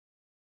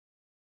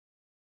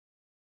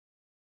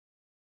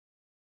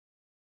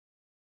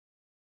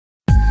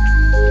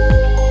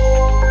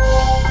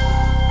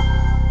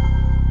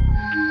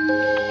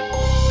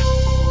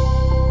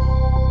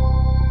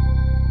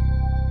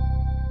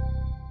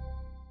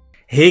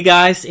Hey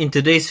guys, in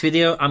today's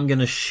video I'm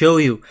gonna show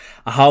you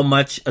how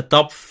much a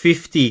top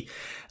 50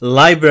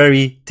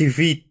 LBRY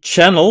TV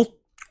channel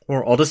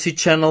or Odyssey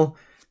channel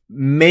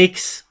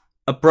makes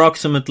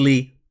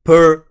approximately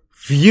per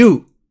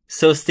view.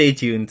 So stay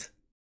tuned.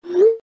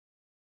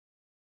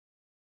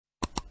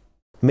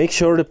 Make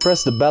sure to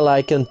press the bell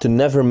icon to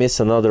never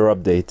miss another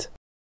update.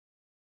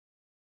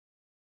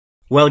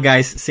 Well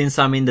guys, since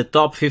I'm in the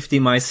top 50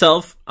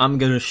 myself, I'm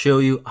gonna show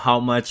you how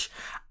much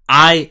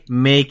I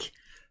make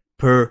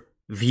per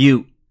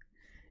view.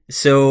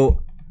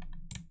 So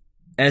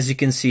as you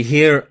can see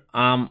here,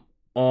 I'm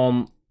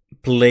on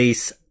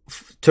place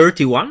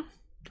 31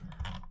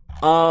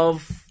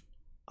 of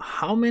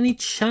how many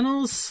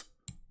channels?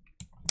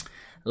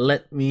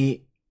 Let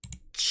me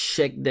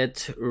check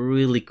that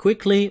really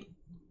quickly.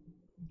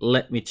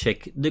 Let me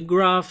check the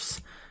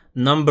graphs.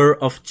 Number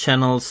of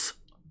channels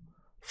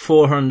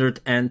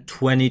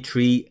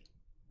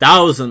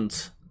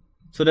 423,000.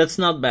 So that's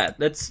not bad.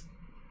 That's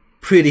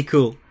pretty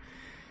cool.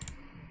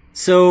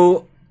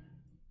 So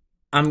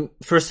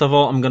first of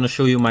all, I'm gonna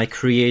show you my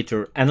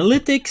creator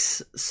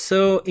analytics.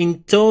 So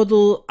in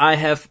total, I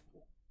have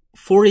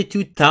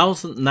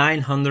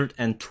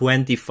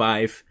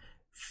 42,925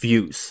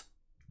 views.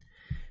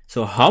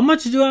 So how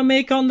much do I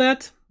make on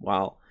that?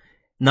 Well,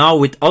 now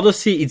with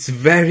Odyssey, it's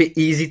very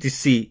easy to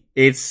see.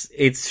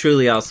 It's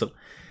really awesome.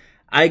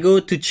 I go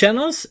to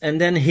channels and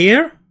then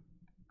here,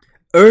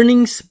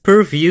 earnings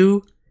per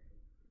view,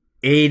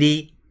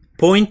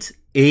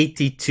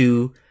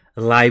 80.82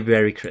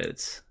 LBRY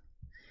credits.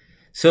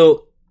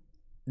 So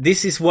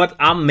this is what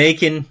I'm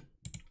making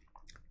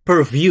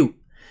per view.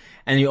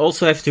 And you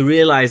also have to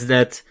realize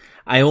that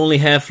I only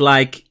have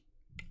like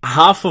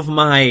half of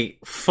my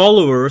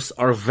followers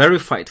are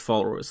verified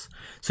followers.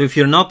 So if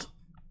you're not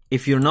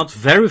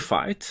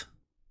verified,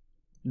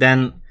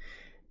 then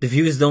the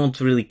views don't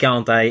really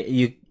count.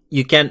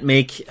 You can't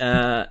make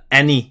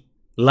any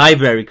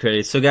LBRY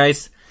credits. So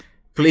guys,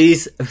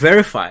 please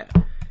verify.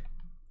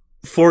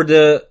 For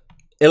the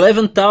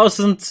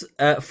 11,000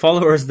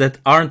 followers that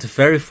aren't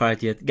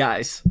verified yet,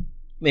 guys,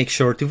 make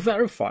sure to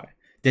verify.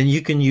 Then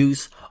you can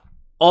use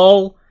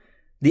all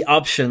the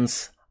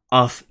options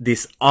of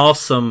this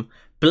awesome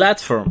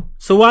platform.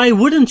 So why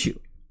wouldn't you?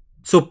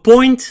 So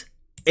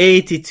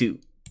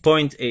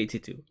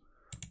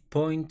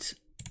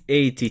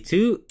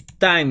 0.82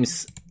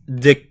 times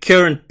the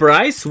current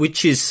price,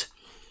 which is,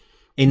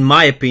 in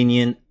my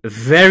opinion,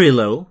 very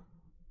low.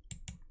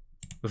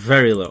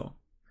 Very low.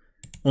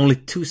 Only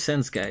 2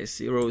 cents, guys.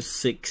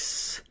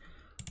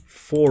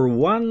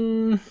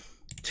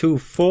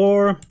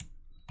 0.64124.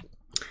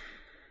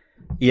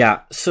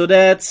 Yeah, so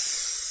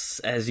that's,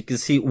 as you can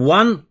see,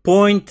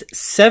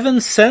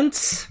 1.7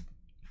 cents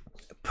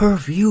per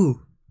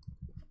view.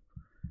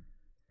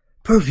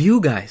 Per view,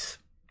 guys.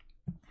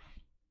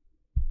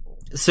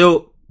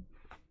 So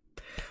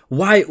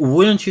why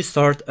wouldn't you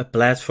start a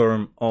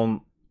platform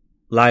on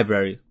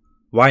LBRY?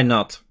 Why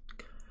not?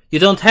 You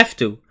don't have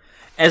to.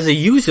 As a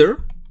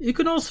user, you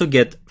can also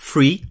get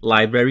free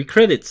LBRY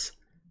credits.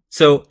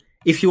 So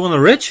if you want to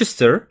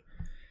register,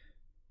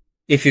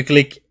 if you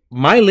click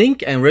my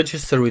link and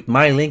register with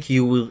my link,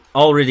 you will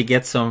already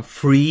get some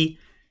free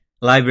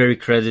LBRY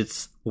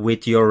credits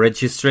with your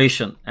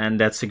registration. And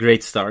that's a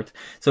great start.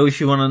 So if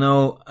you want to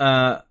know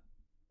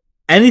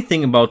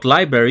anything about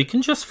LBRY, you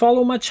can just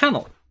follow my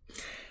channel.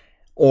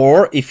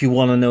 Or if you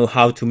want to know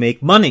how to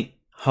make money,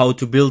 how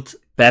to build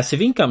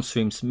passive income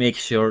streams, make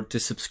sure to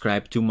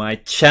subscribe to my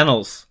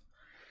channels.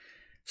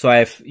 So I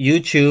have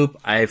YouTube,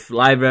 I have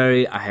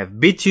LBRY, I have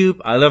BitTube.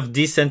 I love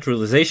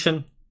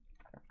decentralization.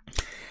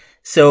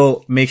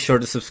 So make sure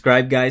to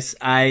subscribe, guys.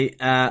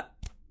 I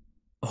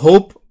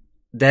hope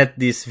that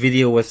this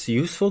video was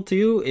useful to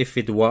you. If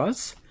it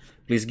was,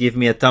 please give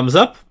me a thumbs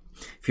up.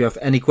 If you have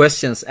any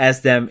questions,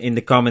 ask them in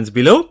the comments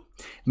below.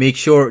 Make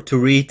sure to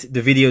read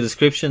the video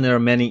description. There are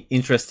many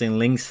interesting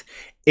links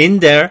in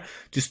there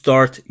to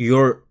start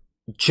your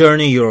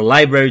journey, your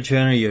LBRY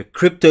journey, your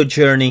crypto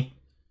journey.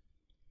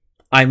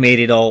 I made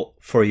it all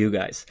for you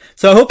guys.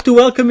 So I hope to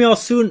welcome you all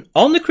soon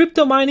on the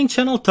crypto mining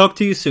channel. Talk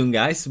to you soon,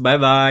 guys. Bye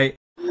bye.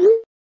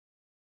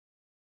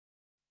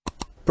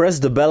 Press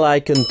the bell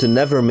icon to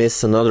never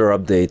miss another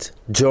update.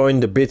 Join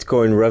the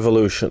Bitcoin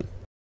revolution.